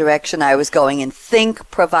exactly the direction I was going in.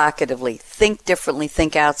 Think provocatively. Think differently.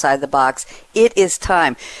 Think outside the box. It is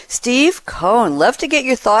time. Steve Cohn, love to get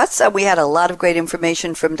your thoughts. We had a lot of great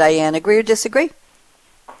information from Diane. Agree or disagree?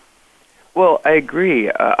 Well, I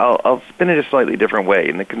agree. I'll spin it a slightly different way.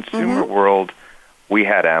 In the consumer world, we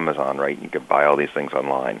had Amazon, right? You could buy all these things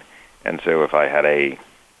online. And so if I had a,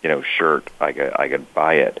 shirt, I could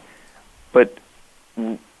buy it. But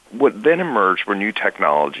what then emerged were new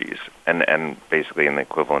technologies, and basically in the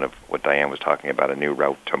equivalent of what Diane was talking about, a new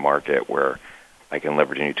route to market where I can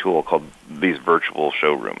leverage a new tool called these virtual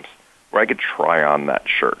showrooms, where I could try on that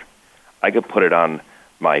shirt. I could put it on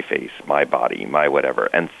my face, my body, my whatever,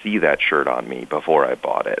 and see that shirt on me before I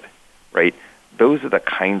bought it, right? Those are the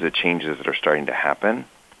kinds of changes that are starting to happen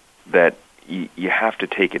that you have to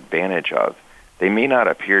take advantage of. They may not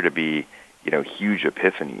appear to be huge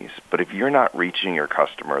epiphanies, but if you're not reaching your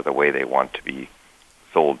customer the way they want to be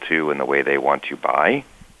sold to and the way they want to buy,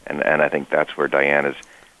 and I think that's where Diane is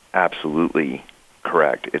absolutely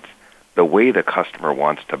correct. It's the way the customer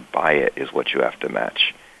wants to buy it is what you have to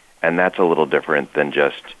match. And that's a little different than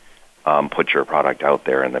just put your product out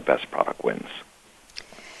there and the best product wins.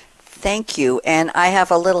 Thank you. And I have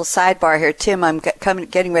a little sidebar here. Tim, I'm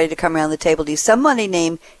getting ready to come around the table. Do you somebody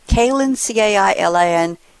named Kailin,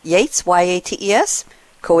 Cailin, Yates, Yates,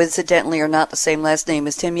 coincidentally or not the same last name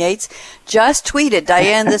as Tim Yates, just tweeted,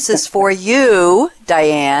 Diane, this is for you,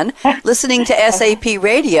 Diane, listening to SAP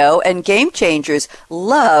Radio and Game Changers.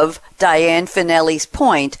 Love Diane Finelli's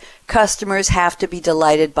point. Customers have to be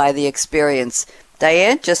delighted by the experience.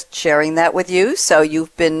 Diane, just sharing that with you. So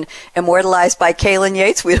you've been immortalized by Kailin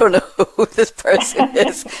Yates. We don't know who this person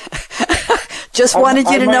is. Just wanted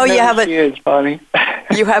you to know you have she is, Bonnie.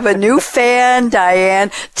 You have a new fan,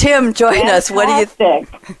 Diane. Tim, join us. What do you think?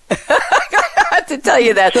 I have to tell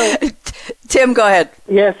you that. Tim, go ahead.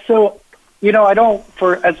 Yeah, so I don't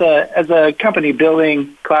as a company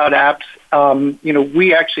building cloud apps.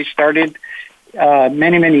 We actually started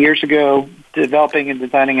many years ago developing and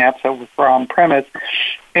designing apps that were for on-premise,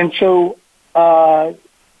 and so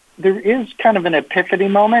there is kind of an epiphany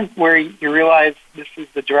moment where you realize this is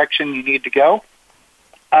the direction you need to go,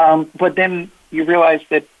 but then you realize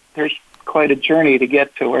that there's quite a journey to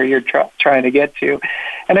get to where you're trying to get to,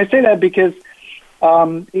 and I say that because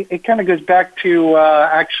it kind of goes back to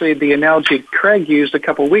actually the analogy Craig used a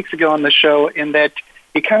couple of weeks ago on the show, in that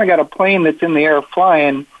you kind of got a plane that's in the air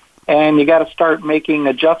flying, and you got to start making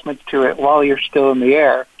adjustments to it while you're still in the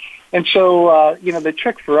air. And so, the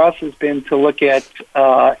trick for us has been to look at,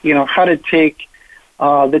 how to take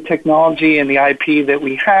the technology and the IP that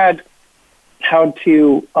we had, how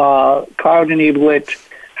to cloud enable it,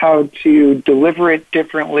 how to deliver it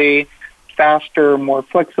differently, faster, more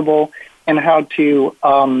flexible, and how to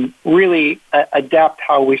really adapt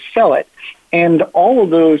how we sell it. And all of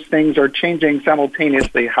those things are changing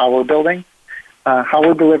simultaneously: how we're building, how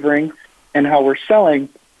we're delivering, and how we're selling.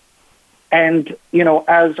 And,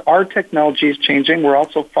 as our technology is changing, we're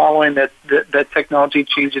also following that technology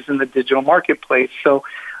changes in the digital marketplace. So,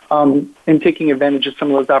 and taking advantage of some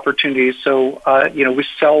of those opportunities. So, we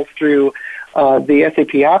sell through the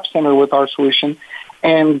SAP App Center with our solution.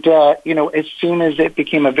 And, as soon as it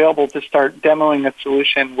became available to start demoing a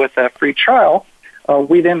solution with a free trial,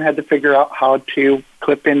 we then had to figure out how to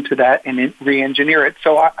clip into that and re-engineer it.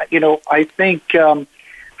 So, I think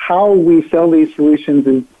how we sell these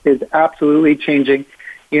solutions is absolutely changing.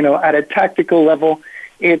 At a tactical level,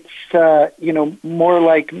 it's, more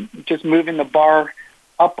like just moving the bar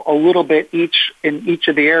up a little bit in each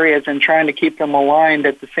of the areas and trying to keep them aligned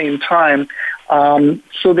at the same time,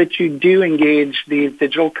 so that you do engage these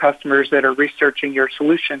digital customers that are researching your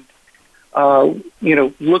solution.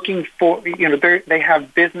 Looking for, they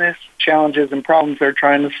have business challenges and problems they're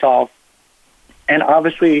trying to solve. And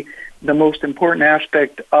obviously, the most important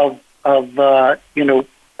aspect of a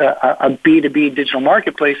B2B digital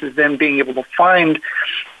marketplace is then being able to find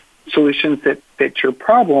solutions that fit your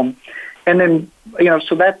problem. And then,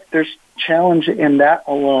 so that there's challenge in that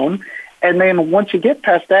alone. And then once you get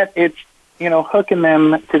past that, it's, hooking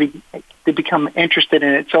them to become interested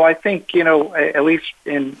in it. So I think, at least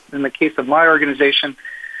in the case of my organization,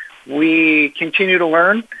 we continue to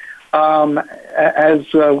learn as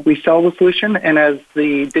we sell the solution, and as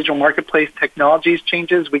the digital marketplace technologies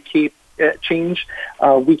changes, we keep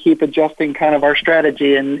adjusting kind of our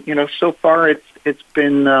strategy. And, so far it's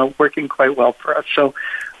been working quite well for us. So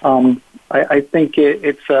I think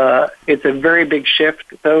it's a very big shift,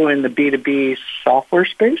 though, in the B2B software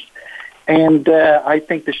space. And I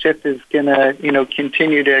think the shift is going to,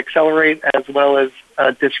 continue to accelerate, as well as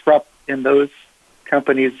disrupt in those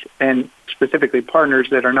companies, and specifically partners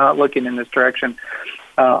that are not looking in this direction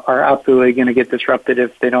are absolutely going to get disrupted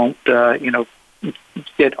if they don't,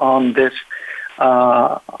 get on this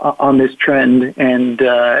trend and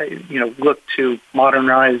look to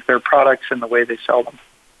modernize their products and the way they sell them.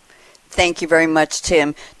 Thank you very much,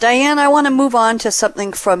 Tim. Diane, I want to move on to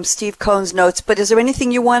something from Steve Cohn's notes, but is there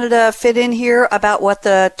anything you wanted to fit in here about what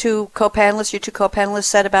your two co-panelists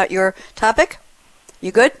said about your topic?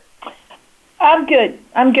 You good? I'm good.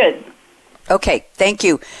 Okay, thank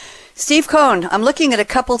you. Steve Cohn, I'm looking at a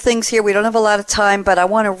couple things here. We don't have a lot of time, but I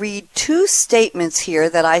want to read two statements here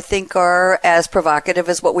that I think are as provocative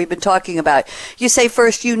as what we've been talking about. You say,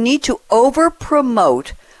 first, you need to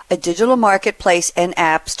over-promote a digital marketplace and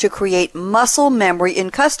apps to create muscle memory in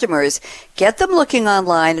customers. Get them looking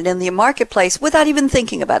online and in the marketplace without even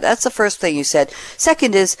thinking about it. That's the first thing you said.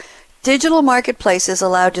 Second is, digital marketplaces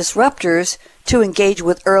allow disruptors to engage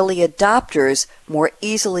with early adopters more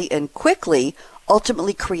easily and quickly,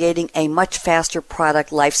 ultimately creating a much faster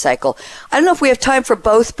product life cycle. I don't know if we have time for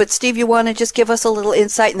both, but Steve, you want to just give us a little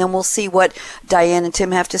insight, and then we'll see what Diane and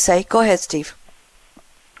Tim have to say. Go ahead, Steve.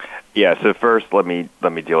 Yeah, so first let me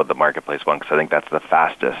deal with the marketplace one, because I think that's the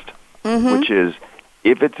fastest, which is,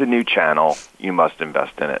 if it's a new channel, you must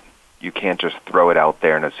invest in it. You can't just throw it out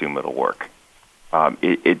there and assume it'll work.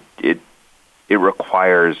 It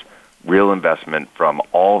requires real investment from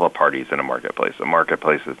all the parties in a marketplace. A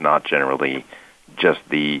marketplace is not generally just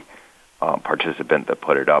the participant that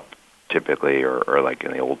put it up, typically, or like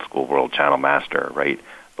in the old school world, channel master, right?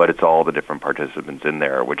 But it's all the different participants in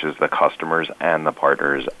there, which is the customers and the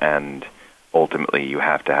partners, and ultimately you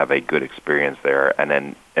have to have a good experience there,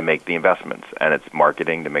 and make the investments. And it's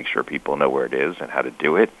marketing to make sure people know where it is and how to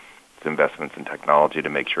do it. investments in technology to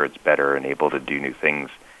make sure it's better and able to do new things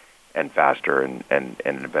and faster and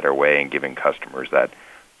in a better way, and giving customers that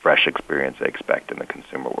fresh experience they expect in the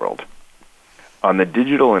consumer world. On the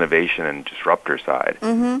digital innovation and disruptor side,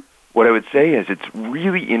 what I would say is it's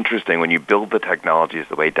really interesting when you build the technologies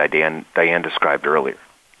the way Diane described earlier,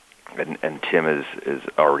 and Tim is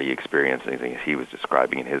already experiencing things he was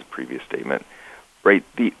describing in his previous statement. Right?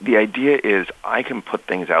 The idea is I can put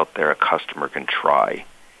things out there a customer can try,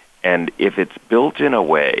 and if it's built in a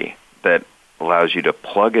way that allows you to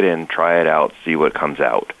plug it in, try it out, see what comes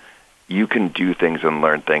out, you can do things and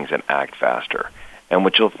learn things and act faster. And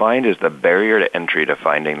what you'll find is the barrier to entry to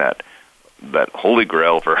finding that holy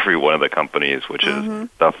grail for every one of the companies, which is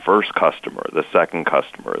the first customer, the second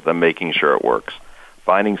customer, the making sure it works,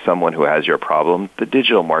 finding someone who has your problem, the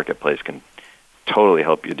digital marketplace can totally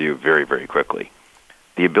help you do very, very quickly.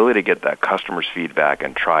 The ability to get that customer's feedback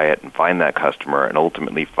and try it and find that customer and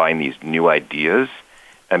ultimately find these new ideas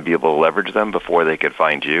and be able to leverage them before they could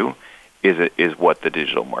find you is what the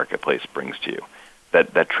digital marketplace brings to you.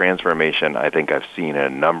 That transformation, I think I've seen in a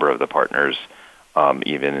number of the partners,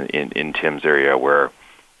 even in Tim's area, where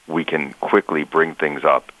we can quickly bring things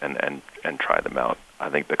up and try them out. I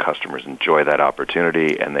think the customers enjoy that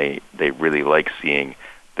opportunity, and they really like seeing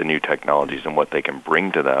the new technologies and what they can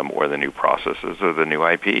bring to them, or the new processes, or the new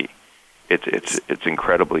IP. It's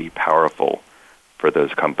incredibly powerful for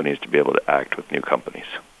those companies to be able to act with new companies.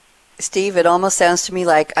 Steve, it almost sounds to me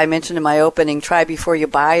like I mentioned in my opening, try before you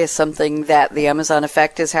buy is something that the Amazon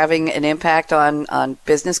effect is having an impact on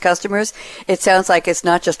business customers. It sounds like it's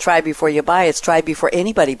not just try before you buy, it's try before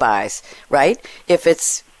anybody buys, right? If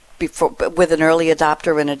it's with an early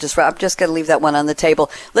adopter and a disruptor. I'm just going to leave that one on the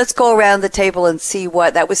table. Let's go around the table and see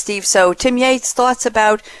what that was, Steve. So, Tim Yates, thoughts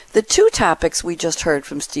about the two topics we just heard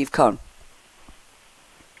from Steve Cohn?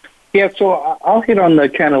 Yeah, so I'll hit on the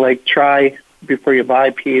kind of like try before you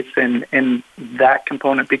buy piece and that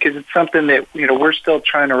component, because it's something that, you know, we're still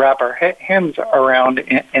trying to wrap our hands around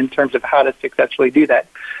in terms of how to successfully do that.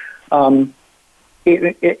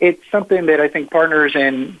 It's something that I think partners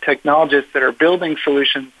and technologists that are building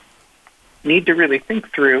solutions need to really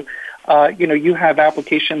think through. You have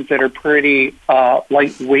applications that are pretty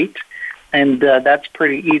lightweight, and that's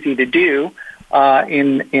pretty easy to do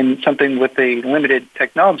in something with a limited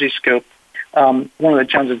technology scope. One of the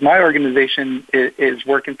challenges my organization is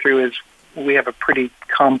working through is we have a pretty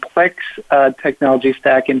complex technology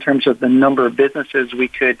stack in terms of the number of businesses we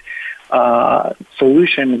could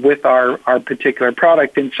solution with our particular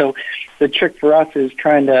product. And so the trick for us is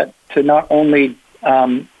trying to not only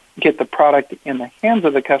get the product in the hands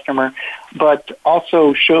of the customer, but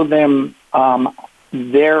also show them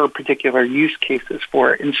their particular use cases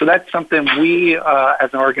for it. And so that's something we,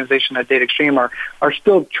 as an organization at DataXtreme, are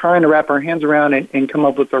still trying to wrap our hands around and come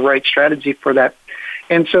up with the right strategy for that.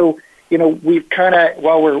 And so, we've kind of,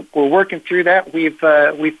 while we're working through that,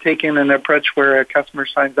 we've taken an approach where a customer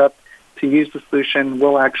signs up to use the solution.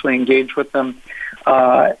 We'll actually engage with them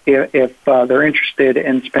if they're interested,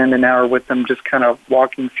 and spend an hour with them just kind of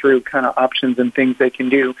walking through kind of options and things they can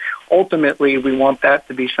do. Ultimately, we want that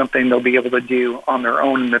to be something they'll be able to do on their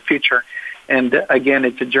own in the future. And again,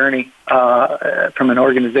 it's a journey from an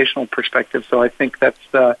organizational perspective. So I think that's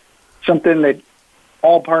something that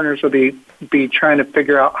all partners will be trying to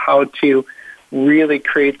figure out how to really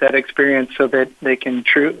create that experience so that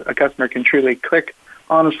a customer can truly click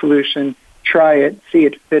on a solution, try it, see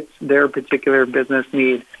it fits their particular business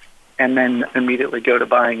need, and then immediately go to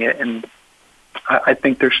buying it. And I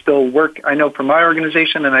think there's still work, I know, from my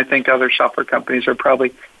organization, and I think other software companies are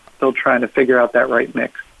probably still trying to figure out that right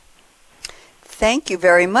mix. Thank you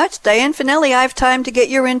very much. Diane Finelli, I have time to get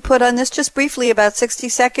your input on this just briefly, about 60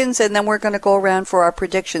 seconds, and then we're going to go around for our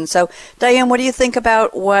predictions. So, Diane, what do you think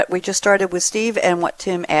about what we just started with Steve and what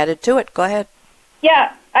Tim added to it? Go ahead.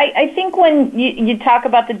 Yeah, I think when you talk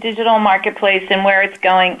about the digital marketplace and where it's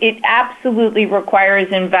going, it absolutely requires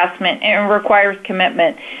investment and requires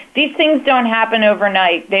commitment. These things don't happen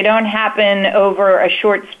overnight. They don't happen over a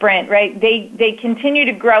short sprint, right? They continue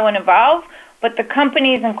to grow and evolve, but the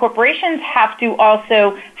companies and corporations have to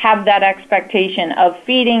also have that expectation of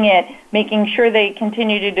feeding it, making sure they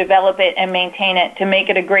continue to develop it and maintain it to make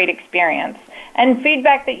it a great experience. And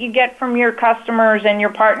feedback that you get from your customers and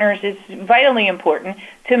your partners is vitally important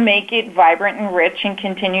to make it vibrant and rich and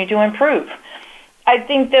continue to improve. I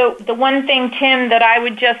think the one thing, Tim, that I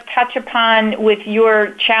would just touch upon with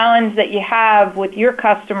your challenge that you have with your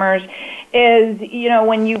customers is,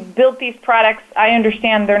 when you built these products, I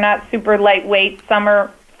understand they're not super lightweight. Some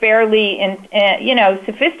are fairly,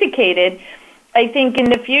 sophisticated. I think in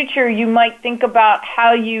the future you might think about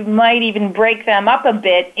how you might even break them up a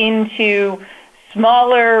bit into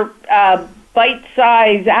smaller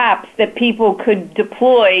bite-sized apps that people could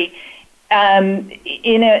deploy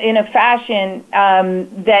in a fashion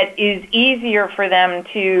that is easier for them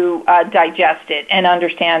to digest it and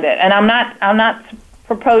understand it. And I'm not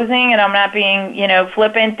proposing, and I'm not being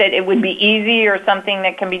flippant that it would be easy or something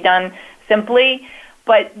that can be done simply.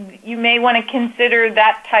 But you may want to consider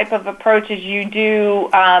that type of approach as you do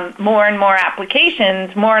more and more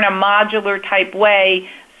applications, more in a modular type way,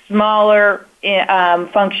 smaller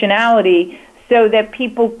functionality, so that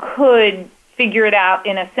people could figure it out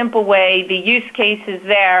in a simple way. The use case is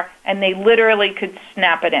there, and they literally could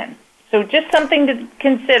snap it in. So just something to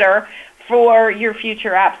consider for your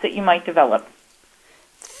future apps that you might develop.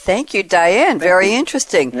 Thank you, Diane. Very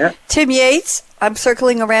interesting. Yeah. Tim Yates, I'm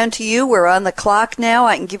circling around to you. We're on the clock now.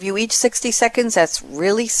 I can give you each 60 seconds. That's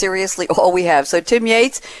really seriously all we have. So, Tim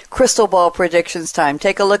Yates, crystal ball predictions time.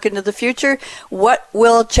 Take a look into the future. What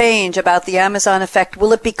will change about the Amazon effect?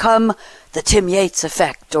 Will it become the Tim Yates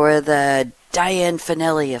effect or the Diane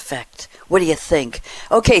Finelli effect? What do you think?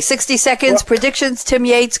 Okay, 60 seconds. Predictions. Tim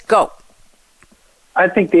Yates, go. I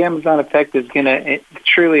think the Amazon effect is going to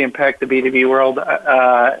truly impact the B2B world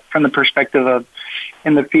from the perspective of,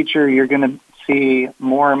 in the future, you're going to see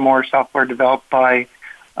more and more software developed by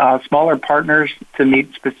smaller partners to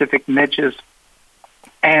meet specific niches.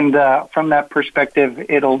 And from that perspective,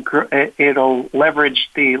 it'll leverage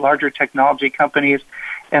the larger technology companies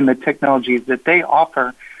and the technologies that they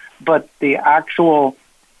offer. But the actual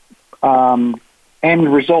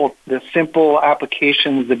end result, the simple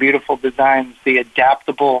applications, the beautiful designs, the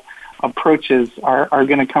adaptable approaches are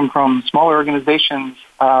going to come from smaller organizations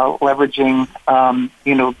leveraging,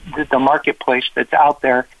 the marketplace that's out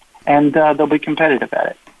there, and they'll be competitive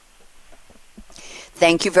at it.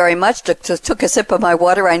 Thank you very much. Took a sip of my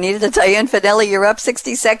water. I needed it. Diane Finelli, you're up.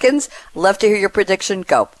 60 seconds. Love to hear your prediction.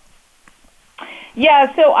 Go.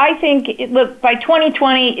 Yeah, so I think, look, by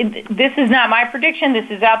 2020, this is not my prediction.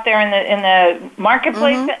 This is out there in the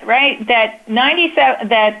marketplace, right? That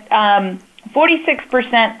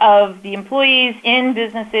 46% of the employees in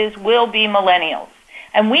businesses will be millennials,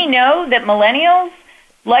 and we know that millennials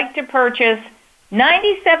like to purchase.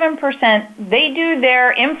 97%, they do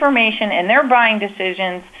their information and their buying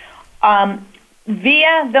decisions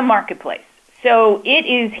via the marketplace. So it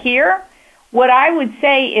is here. What I would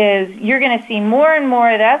say is you're going to see more and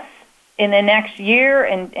more of this in the next year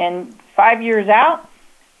and 5 years out,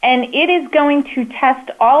 and it is going to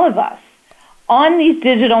test all of us on these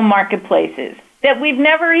digital marketplaces that we've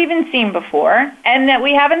never even seen before and that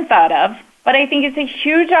we haven't thought of. But I think it's a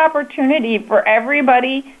huge opportunity for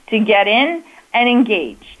everybody to get in and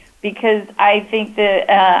engage, because I think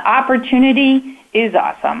the opportunity is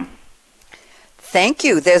awesome. Thank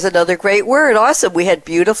you. There's another great word, awesome. We had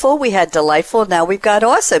beautiful, we had delightful, now we've got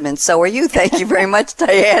awesome, and so are you. Thank you very much,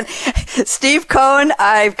 Diane. Steve Cohen,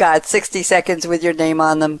 I've got 60 seconds with your name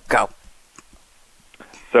on them. Go.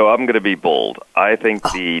 So I'm going to be bold. I think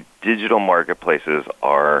the digital marketplaces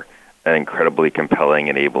are an incredibly compelling,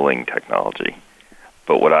 enabling technology.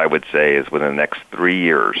 But what I would say is within the next 3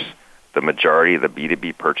 years, the majority of the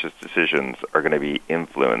B2B purchase decisions are going to be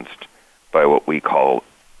influenced by what we call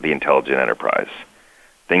the intelligent enterprise.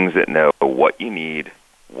 Things that know what you need,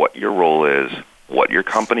 what your role is, what your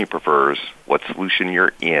company prefers, what solution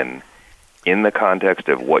you're in the context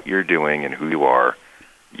of what you're doing and who you are,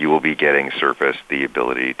 you will be getting surfaced the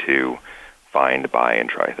ability to find, buy, and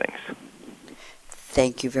try things.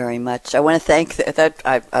 Thank you very much. I want to thank that.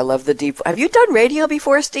 I love the deep. Have you done radio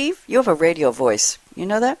before, Steve? You have a radio voice. You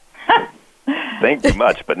know that? Thank you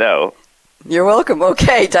much, but no. You're welcome.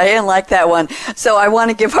 Okay, Diane liked that one. So I want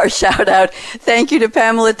to give our shout out. Thank you to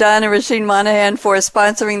Pamela Dunn and Rasheen Monahan for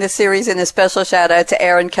sponsoring the series, and a special shout out to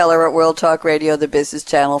Aaron Keller at World Talk Radio, the business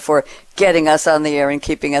channel, for getting us on the air and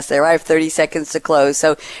keeping us there. I have 30 seconds to close.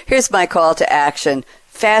 So here's my call to action.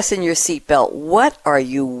 Fasten your seatbelt. What are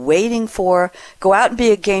you waiting for? Go out and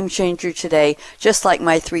be a game changer today, just like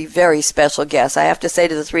my three very special guests. I have to say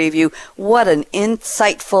to the three of you, what an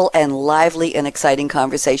insightful and lively and exciting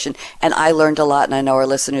conversation. And I learned a lot, and I know our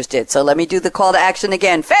listeners did. So let me do the call to action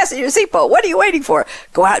again. Fasten your seatbelt. What are you waiting for?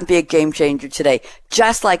 Go out and be a game changer today,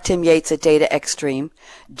 just like Tim Yates at Data Extreme,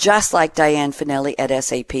 just like Diane Finelli at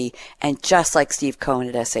SAP, and just like Steve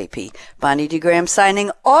Cohen at SAP. Bonnie D. Graham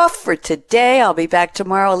signing off for today. I'll be back tomorrow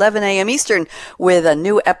tomorrow, 11 a.m. Eastern, with a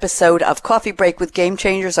new episode of Coffee Break with Game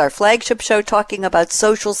Changers, our flagship show talking about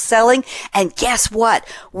social selling. And guess what?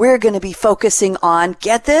 We're going to be focusing on,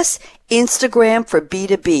 get this, Instagram for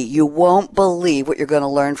B2B. You won't believe what you're going to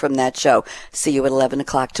learn from that show. See you at 11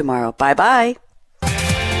 o'clock tomorrow. Bye-bye.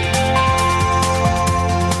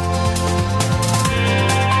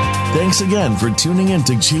 Thanks again for tuning in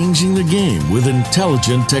to Changing the Game with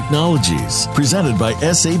Intelligent Technologies, presented by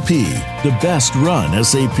SAP, the best run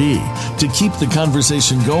SAP. To keep the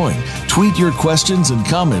conversation going, tweet your questions and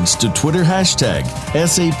comments to Twitter hashtag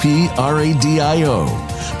 #SAPRADIO.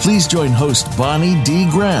 Please join host Bonnie D.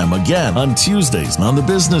 Graham again on Tuesdays on the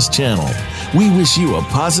Business Channel. We wish you a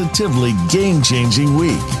positively game-changing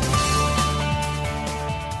week.